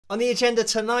On the agenda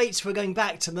tonight, we're going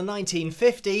back to the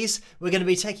 1950s. We're going to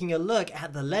be taking a look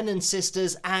at the Lennon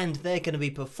Sisters, and they're going to be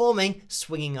performing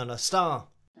Swinging on a Star.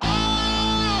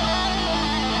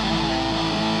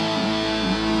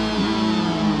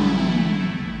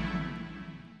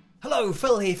 Hello,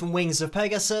 Phil here from Wings of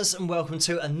Pegasus, and welcome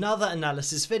to another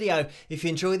analysis video. If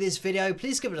you enjoy this video,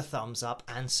 please give it a thumbs up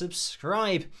and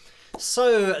subscribe.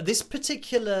 So this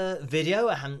particular video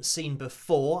I hadn't seen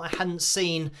before. I hadn't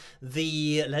seen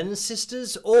the Lennon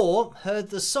Sisters or heard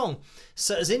the song.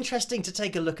 So it's interesting to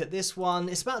take a look at this one.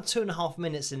 It's about 2.5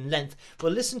 minutes in length.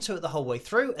 We'll listen to it the whole way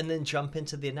through and then jump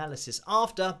into the analysis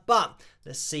after. But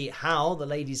let's see how the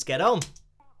ladies get on.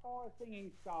 Four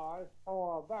singing stars,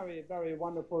 four very, very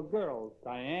wonderful girls.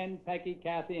 Diane, Peggy,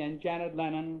 Kathy, and Janet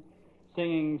Lennon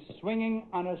singing Swinging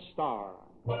on a Star.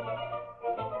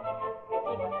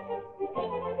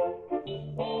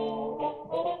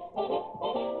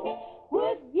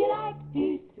 Would you like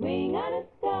to swing on a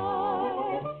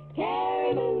star?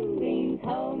 Carry moonbeams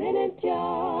home in a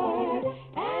jar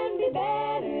and be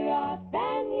better off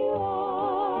than you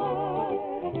are?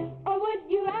 Or would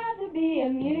you rather be a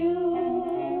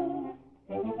mule?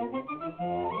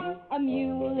 A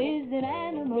mule is an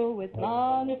animal with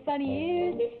long and funny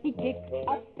ears. He kicks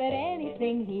up at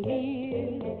anything he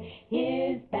hears.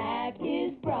 His back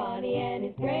is brawny and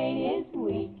his brain is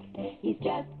weak. He's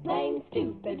just plain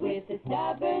stupid with a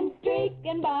stubborn streak.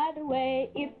 And by the way,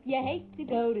 if you hate to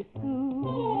go to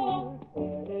school,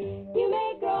 you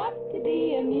may grow up to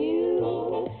be a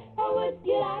mule. Or would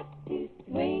you like to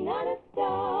swing on a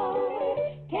star?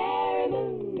 Carry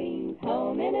moonbeams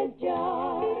home in a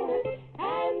jar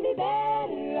and be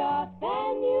better off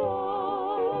than you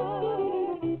are?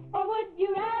 Or would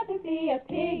you rather be a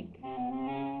pig?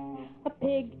 A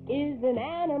pig is an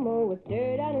animal with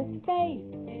dirt on his face.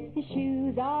 His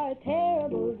shoes are a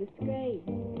terrible disgrace.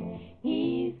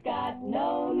 He's got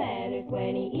no manners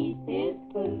when he eats his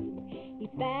food. He's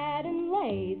fat and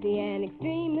lazy and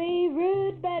extremely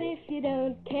rude. But if you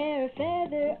don't care a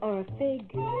feather or a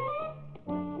fig,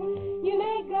 you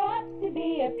may grow up to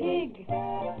be a pig.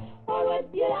 Or would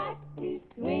you like to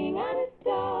swing on a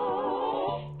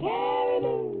star? Carry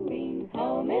moonbeams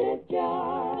home in a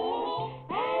jar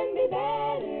and be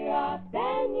better off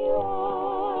than you are?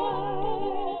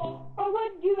 Or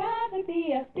would you rather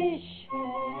be a fish?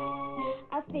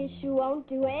 A fish who won't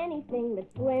do anything but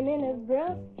swim in a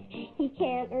brook. He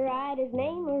can't write his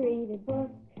name or read a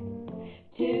book.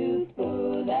 To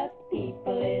fool the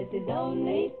people is his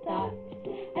only thought.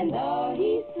 And though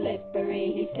he's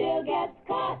slippery, he still gets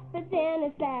caught. But then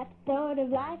if that sort of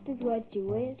life is what you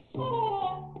wish,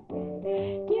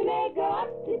 you may grow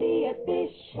up to be a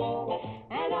fish.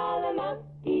 And all the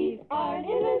monkeys aren't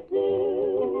in a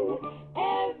zoo.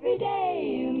 Every day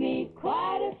you meet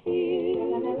quite a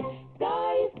few.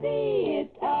 So you see,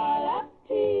 it's all up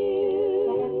to you.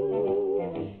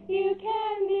 You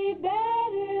can be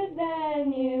better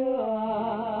than you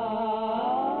are.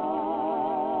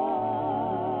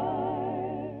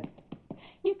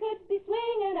 You could be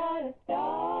swinging on a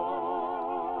star.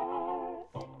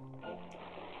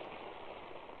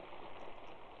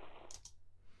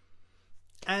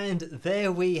 And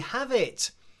there we have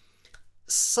it.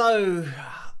 So,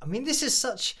 I mean, this is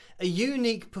such a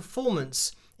unique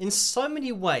performance in so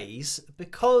many ways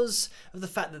because of the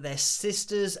fact that they're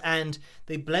sisters and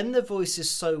they blend their voices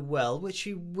so well, which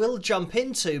you will jump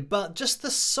into. But just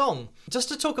the song, just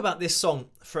to talk about this song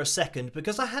for a second,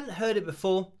 because I hadn't heard it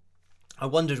before. I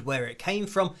wondered where it came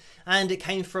from, and it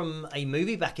came from a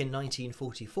movie back in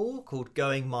 1944 called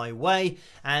Going My Way,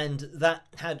 and that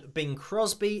had Bing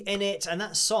Crosby in it, and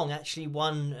that song actually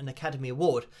won an Academy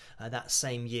Award that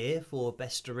same year for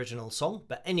Best Original Song.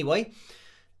 But anyway,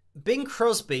 Bing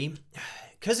Crosby,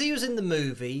 because he was in the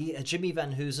movie, Jimmy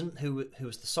Van Heusen, who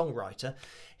was the songwriter,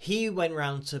 he went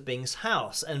round to Bing's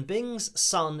house, and Bing's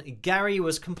son Gary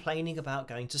was complaining about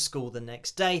going to school the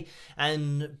next day,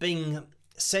 and Bing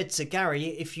said to Gary,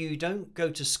 if you don't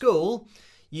go to school,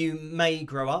 you may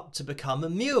grow up to become a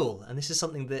mule. And this is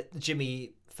something that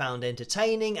Jimmy found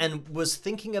entertaining and was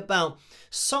thinking about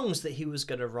songs that he was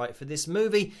going to write for this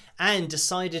movie, and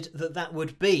decided that that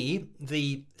would be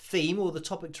the theme or the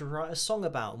topic to write a song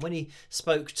about. And when he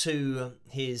spoke to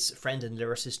his friend and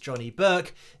lyricist Johnny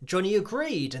Burke, Johnny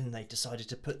agreed, and they decided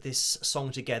to put this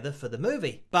song together for the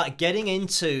movie. But getting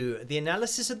into the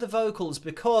analysis of the vocals,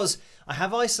 because I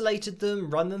have isolated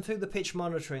them, run them through the pitch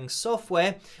monitoring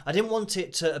software. I didn't want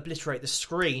it to obliterate the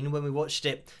screen when we watched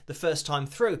it the first time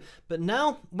through, but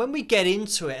now when we get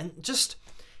into it and just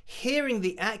hearing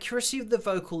the accuracy of the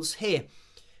vocals here,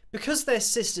 because they're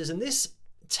sisters, and this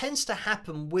tends to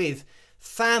happen with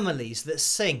families that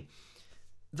sing,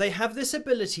 they have this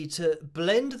ability to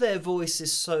blend their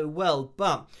voices so well,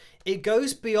 but it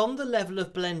goes beyond the level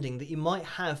of blending that you might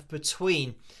have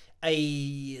between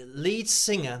a lead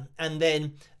singer and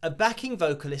then a backing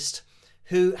vocalist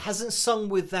who hasn't sung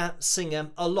with that singer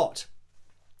a lot.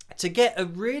 To get a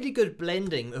really good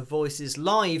blending of voices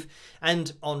live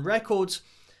and on records,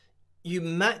 you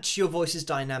match your voices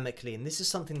dynamically, and this is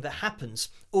something that happens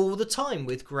all the time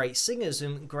with great singers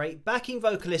and great backing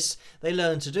vocalists. They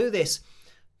learn to do this.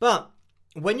 But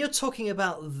when you're talking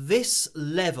about this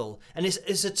level, and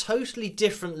it's a totally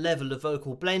different level of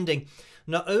vocal blending,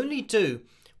 not only do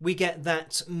we get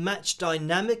that match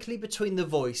dynamically between the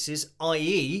voices,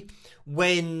 i.e.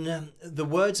 when the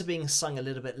words are being sung a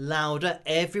little bit louder,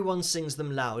 everyone sings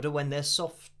them louder. When they're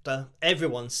softer,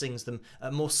 everyone sings them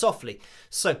more softly.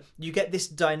 So you get this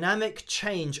dynamic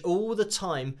change all the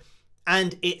time,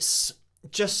 and it's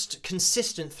just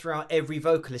consistent throughout every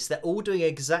vocalist. They're all doing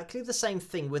exactly the same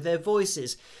thing with their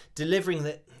voices,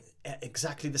 delivering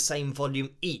exactly the same volume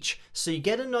each. So you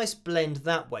get a nice blend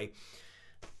that way.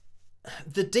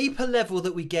 The deeper level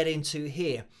that we get into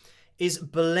here is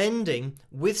blending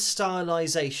with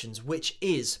stylizations, which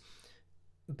is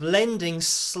blending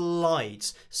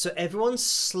slides. So everyone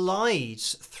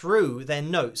slides through their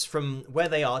notes from where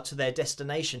they are to their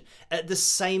destination at the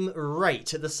same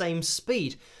rate, at the same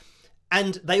speed.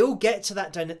 And they all get to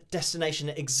that destination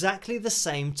at exactly the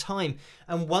same time.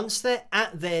 And once they're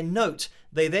at their note,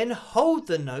 they then hold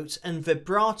the note and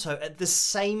vibrato at the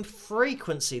same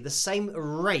frequency, the same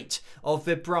rate of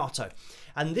vibrato.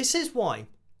 And this is why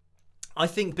I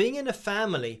think being in a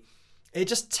family, it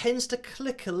just tends to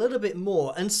click a little bit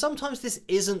more. And sometimes this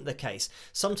isn't the case.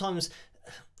 Sometimes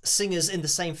singers in the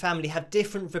same family have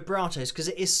different vibratos because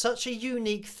it is such a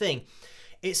unique thing.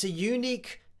 It's a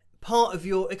unique part of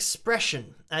your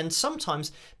expression, and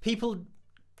sometimes people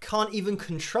can't even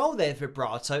control their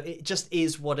vibrato. It just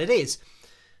is what it is.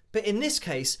 But in this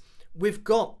case, we've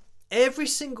got every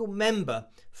single member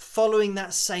following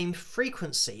that same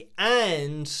frequency,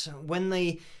 and when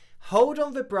they hold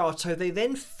on vibrato, they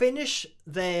then finish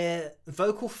their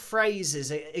vocal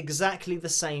phrases at exactly the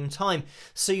same time.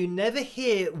 So you never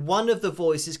hear one of the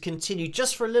voices continue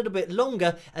just for a little bit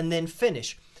longer and then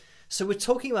finish. So we're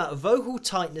talking about vocal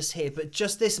tightness here, but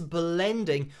just this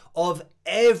blending of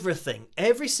everything.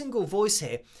 Every single voice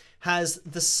here has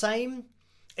the same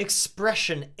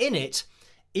expression in it.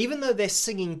 Even though they're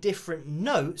singing different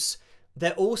notes,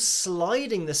 they're all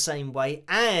sliding the same way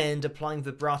and applying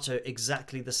vibrato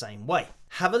exactly the same way.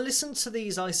 Have a listen to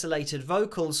these isolated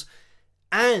vocals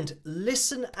and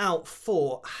listen out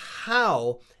for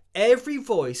how every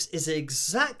voice is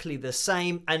exactly the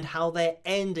same and how they're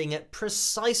ending at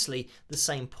precisely the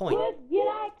same point. Would you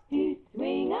like to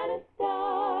swing on a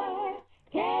star?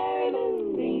 Carry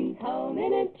moonbeams home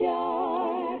in a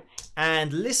jar.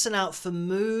 And listen out for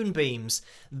moonbeams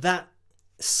that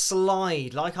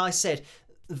slide. Like I said,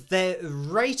 their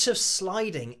rate of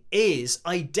sliding is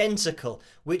identical,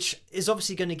 which is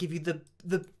obviously going to give you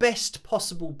the best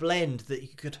possible blend that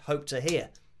you could hope to hear.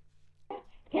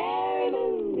 Carry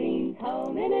moonbeams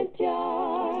home in a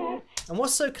jar. And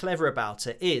what's so clever about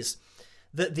it is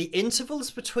that the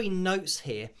intervals between notes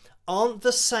here aren't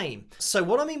the same. So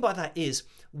what I mean by that is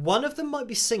one of them might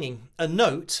be singing a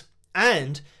note,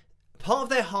 and part of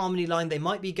their harmony line, they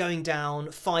might be going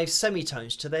down 5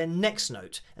 semitones to their next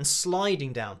note and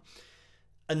sliding down.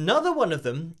 Another one of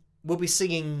them will be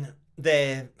singing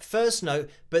their first note,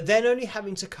 but then only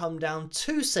having to come down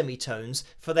 2 semitones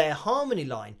for their harmony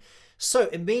line. So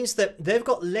it means that they've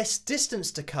got less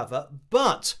distance to cover,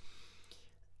 but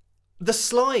the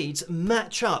slides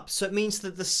match up. So it means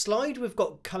that the slide we've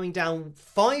got coming down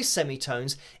 5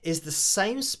 semitones is the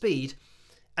same speed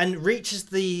and reaches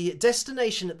the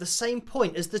destination at the same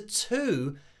point as the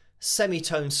 2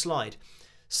 semitone slide.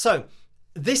 So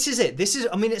this is it. This is,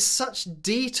 I mean, it's such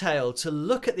detail to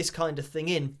look at this kind of thing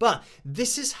in, but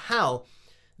this is how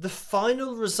the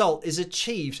final result is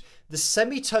achieved. The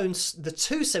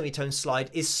 2 semitone slide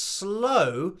is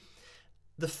slow.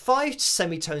 The 5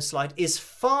 semitone slide is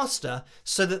faster,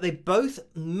 so that they both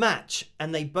match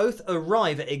and they both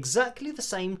arrive at exactly the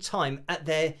same time at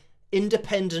their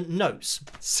independent notes.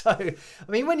 So, I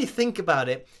mean, when you think about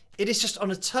it, it is just on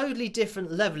a totally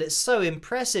different level. It's so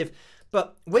impressive.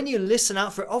 But when you listen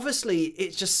out for it, obviously,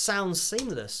 it just sounds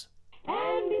seamless.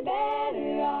 And be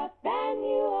better off than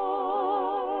you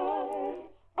are.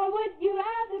 Or would you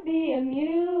rather be a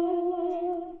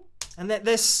mule? And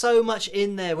there's so much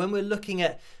in there. When we're looking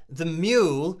at the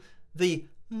mule,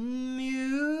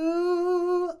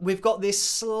 we've got this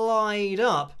slide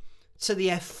up to the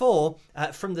F4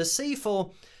 from the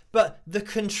C4, But the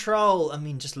control, I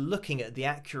mean, just looking at the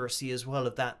accuracy as well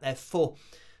of that F4,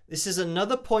 this is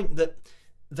another point that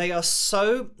they are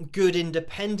so good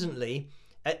independently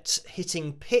at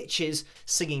hitting pitches,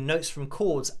 singing notes from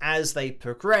chords as they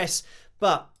progress.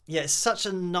 But yeah, it's such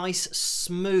a nice,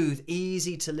 smooth,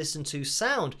 easy to listen to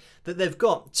sound that they've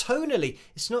got. Tonally,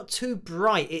 it's not too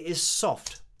bright, it is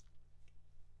soft.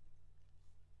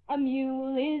 A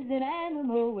mule is an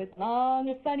animal with long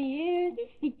and funny ears.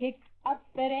 He kicks up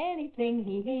at anything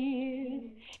he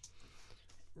hears.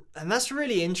 And that's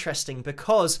really interesting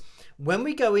because when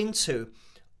we go into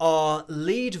our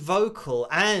lead vocal,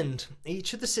 and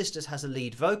each of the sisters has a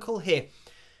lead vocal here,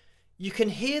 you can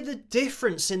hear the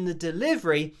difference in the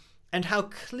delivery and how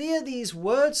clear these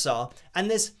words are. And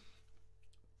there's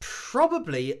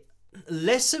probably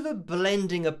less of a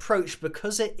blending approach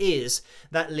because it is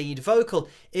that lead vocal.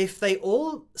 If they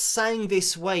all sang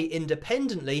this way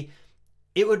independently,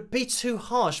 it would be too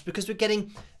harsh because we're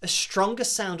getting a stronger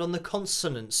sound on the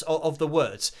consonants of the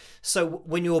words. So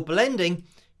when you're blending,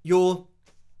 you're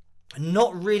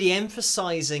not really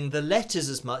emphasizing the letters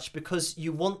as much because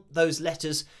you want those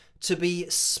letters to be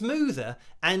smoother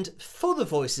and for the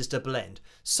voices to blend.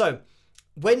 So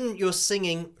when you're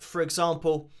singing, for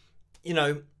example, you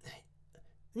know,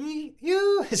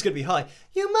 you, it's going to be high.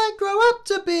 You might grow up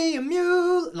to be a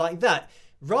mule, like that.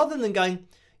 Rather than going,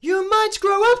 you might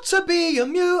grow up to be a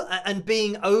mule, and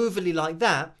being overly like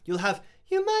that, you'll have,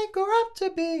 you might grow up to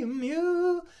be a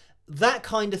mule, that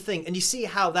kind of thing. And you see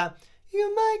how that,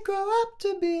 you might grow up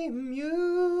to be a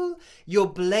mule, you're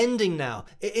blending now.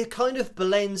 It kind of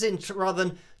blends in rather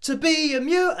than to be a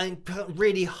mule and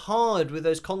really hard with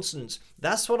those consonants.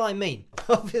 That's what I mean.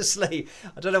 Obviously,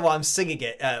 I don't know why I'm singing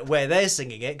it where they're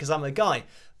singing it because I'm a guy.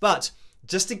 But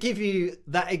just to give you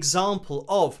that example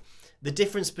of the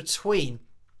difference between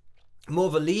more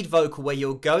of a lead vocal where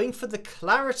you're going for the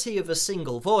clarity of a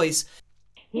single voice.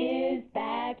 His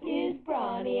back is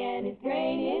brawny and his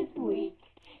brain is weak.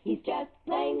 He's just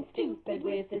plain stupid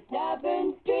with a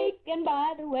stubborn streak. And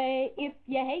by the way, if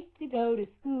you hate to go to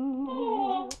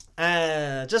school...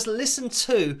 Just listen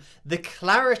to the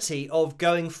clarity of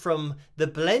going from the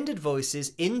blended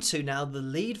voices into now the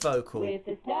lead vocal. With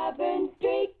a stubborn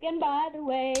streak, and by the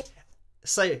way...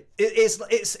 So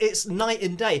it's night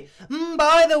and day.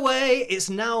 By the way, it's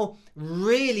now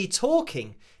really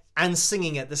talking and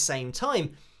singing at the same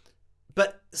time.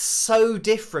 But so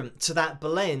different to that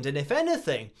blend. And if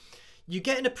anything, you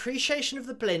get an appreciation of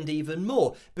the blend even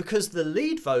more because the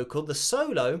lead vocal, the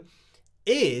solo,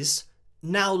 is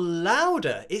now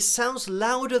louder. It sounds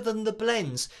louder than the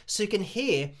blends. So you can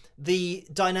hear the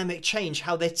dynamic change,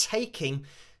 how they're taking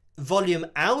volume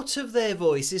out of their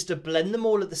voices to blend them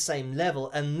all at the same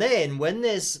level. And then when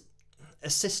there's a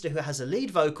sister who has a lead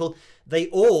vocal, they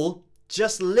all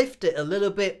just lift it a little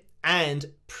bit and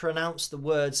pronounce the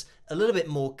words a little bit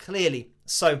more clearly.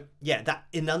 So yeah, that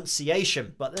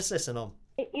enunciation. But let's listen on.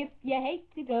 If you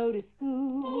hate to go to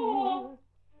school,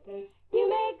 you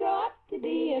may grow up to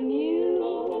be a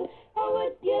mule. Or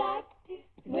would you like to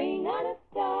swing on a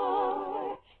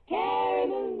star, carry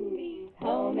moonbeams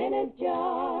home in a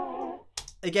jar?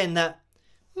 Again, that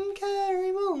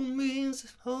carry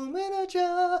moonbeams home in a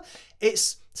jar.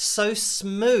 It's so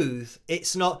smooth.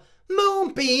 It's not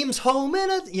moonbeams home in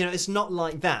a, you know, it's not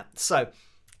like that. So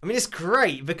I mean, it's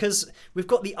great because we've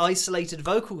got the isolated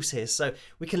vocals here, so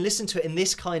we can listen to it in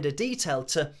this kind of detail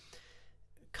to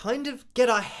kind of get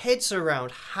our heads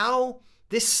around how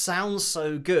this sounds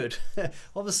so good.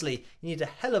 Obviously, you need a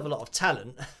hell of a lot of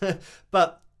talent,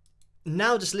 but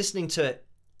now just listening to it,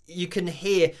 you can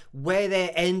hear where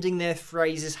they're ending their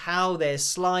phrases, how they're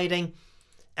sliding,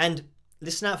 and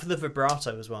listen out for the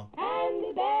vibrato as well. And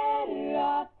be better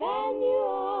off than you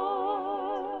are.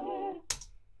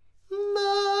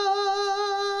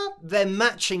 They're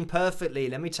matching perfectly.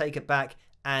 Let me take it back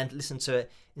and listen to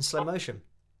it in slow motion.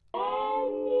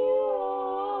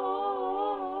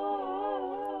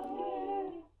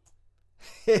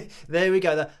 There we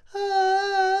go.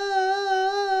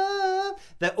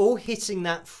 They're all hitting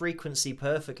that frequency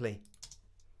perfectly.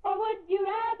 Or would you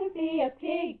rather be a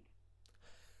pig?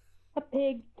 A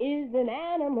pig is an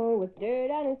animal with dirt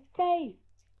on his face.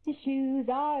 His shoes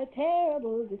are a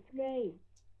terrible disgrace.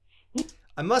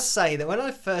 I must say that when I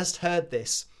first heard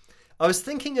this, I was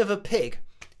thinking of a pig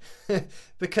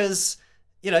because,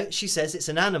 you know, she says it's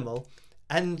an animal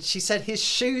and she said his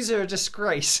shoes are a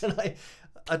disgrace. And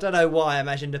I don't know why I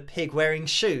imagined a pig wearing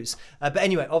shoes. But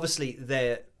anyway, obviously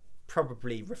they're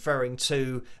probably referring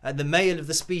to the male of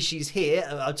the species here.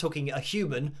 I'm talking a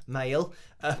human male.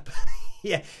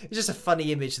 Yeah, it's just a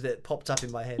funny image that popped up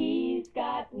in my head. He's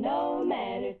got no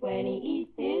manners when he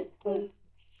eats his food.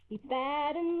 He's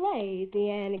fat and lazy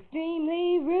and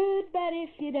extremely rude, but if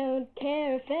you don't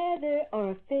care a feather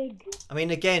or a fig. I mean,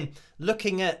 again,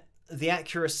 looking at the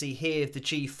accuracy here of the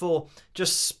G4,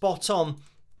 just spot on,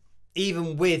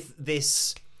 even with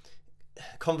this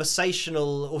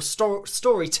conversational or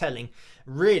storytelling,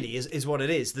 really is what it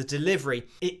is. The delivery,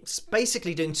 it's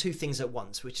basically doing two things at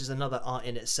once, which is another art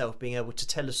in itself, being able to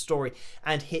tell a story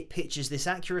and hit pitches this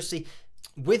accuracy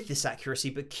with this accuracy,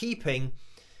 but keeping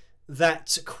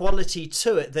that quality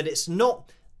to it, that it's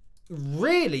not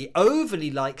really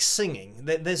overly like singing.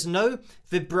 There's no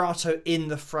vibrato in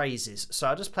the phrases. So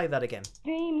I'll just play that again.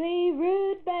 Extremely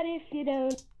rude, but if you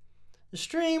don't.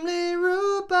 Extremely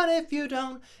rude, but if you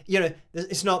don't, you know,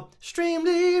 it's not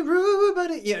extremely rude,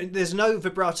 but you know, there's no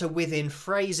vibrato within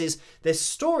phrases. There's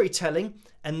storytelling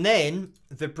and then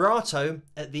vibrato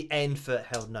at the end for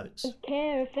held notes.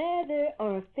 Care a feather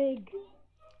or a fig.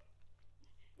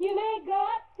 You may grow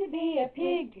up to be a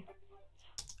pig.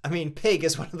 I mean, pig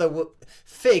is one of the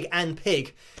fig and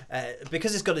pig,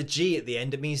 because it's got a G at the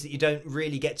end. It means that you don't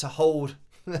really get to hold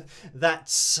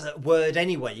that word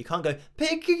anyway. You can't go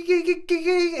pig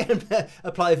and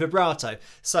apply vibrato.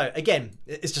 So again,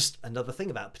 it's just another thing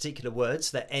about particular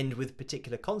words that end with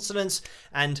particular consonants,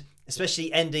 and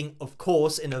especially ending, of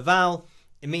course, in a vowel.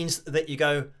 It means that you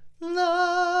go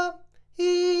na,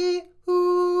 he,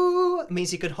 ooh. It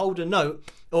means you can hold a note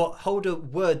or hold a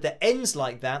word that ends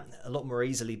like that a lot more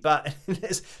easily. But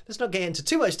let's not get into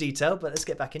too much detail, but let's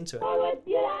get back into it. Or would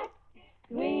you like to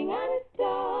swing on a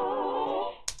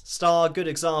star? Star, good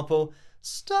example.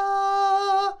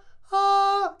 Star,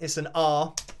 it's an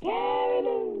R. Carry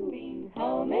moonbeams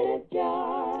home in a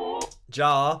jar.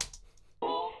 Jar.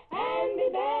 And be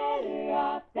better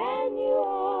off than you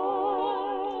are.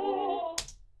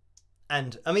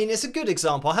 And I mean, it's a good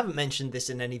example. I haven't mentioned this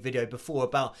in any video before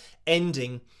about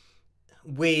ending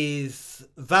with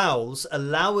vowels,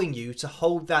 allowing you to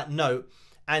hold that note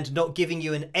and not giving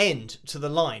you an end to the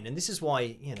line. And this is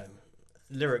why, you know,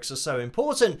 lyrics are so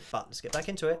important. But let's get back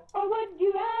into it. Or would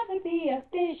you rather be a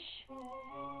fish?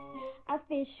 A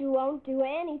fish who won't do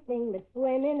anything but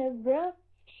swim in a brook.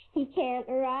 He can't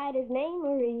write his name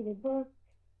or read a book.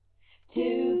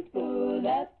 Too full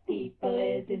of people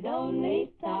is his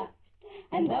only thought.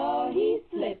 And though he's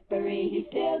slippery, he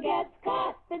still gets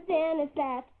caught. But then if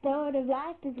that sort of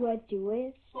life is what you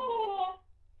wish,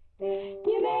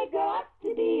 you may grow up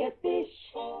to be a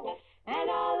fish. And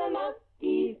all the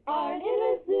monkeys aren't in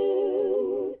a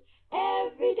zoo.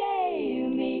 Every day you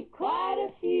meet quite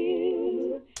a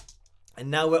few. And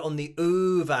now we're on the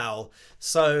oo vowel.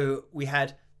 So we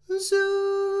had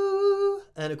zoo.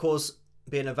 And of course,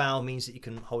 being a vowel means that you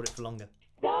can hold it for longer.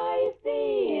 So you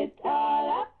see, it's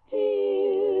all up to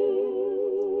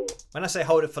you. When I say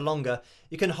hold it for longer,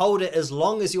 you can hold it as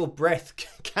long as your breath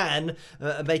can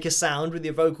make a sound with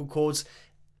your vocal cords.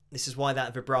 This is why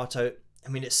that vibrato, I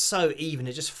mean, it's so even,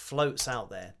 it just floats out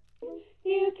there.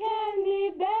 You can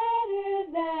be better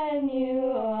than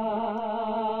you are.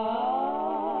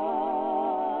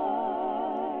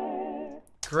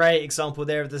 Great example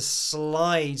there of the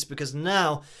slides, because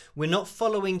now we're not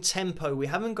following tempo. We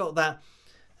haven't got that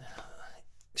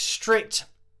strict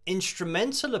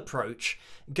instrumental approach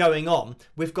going on.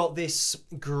 We've got this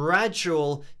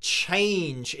gradual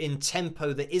change in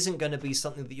tempo that isn't going to be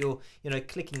something that you're, you know,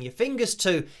 clicking your fingers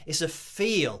to. It's a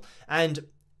feel, and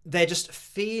they're just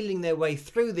feeling their way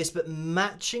through this, but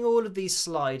matching all of these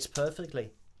slides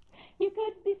perfectly. You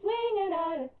could be swinging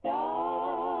on a star.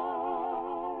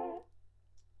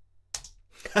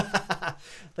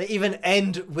 They even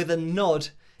end with a nod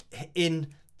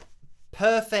in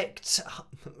perfect, I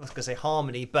was going to say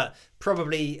harmony, but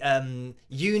probably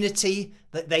unity.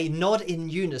 That they nod in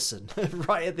unison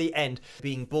right at the end.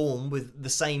 Being born with the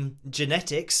same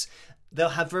genetics, they'll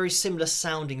have very similar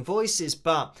sounding voices,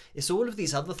 but it's all of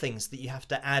these other things that you have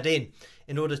to add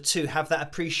in order to have that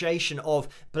appreciation of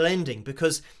blending,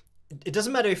 because it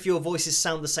doesn't matter if your voices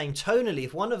sound the same tonally.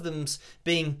 If one of them's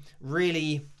being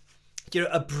really, you know,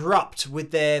 abrupt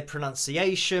with their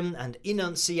pronunciation and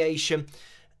enunciation,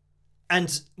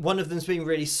 and one of them's being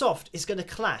really soft, it's going to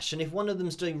clash. And if one of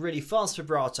them's doing really fast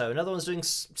vibrato, another one's doing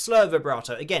slow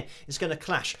vibrato, again, it's going to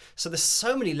clash. So there's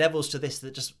so many levels to this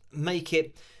that just make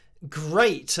it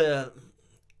great to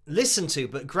listen to,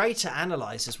 but great to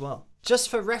analyze as well. Just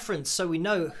for reference, so we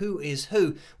know who is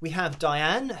who, we have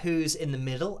Diane, who's in the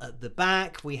middle at the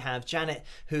back. We have Janet,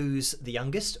 who's the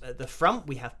youngest at the front.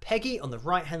 We have Peggy on the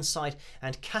right-hand side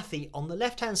and Kathy on the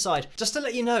left-hand side. Just to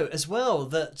let you know as well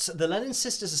that the Lennon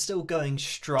Sisters are still going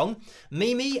strong.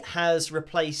 Mimi has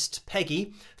replaced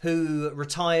Peggy who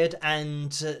retired,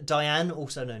 and Diane,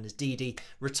 also known as Dee Dee,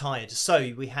 retired.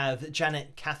 So we have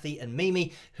Janet, Kathy and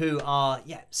Mimi, who are,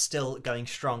 yeah, still going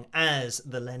strong as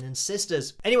the Lennon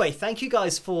Sisters. Anyway, thank you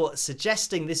guys for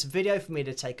suggesting this video for me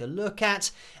to take a look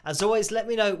at. As always, let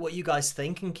me know what you guys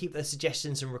think and keep those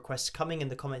suggestions and requests coming in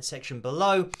the comment section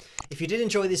below. If you did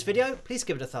enjoy this video, please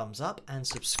give it a thumbs up and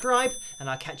subscribe, and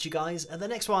I'll catch you guys at the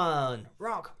next one.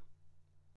 Rock!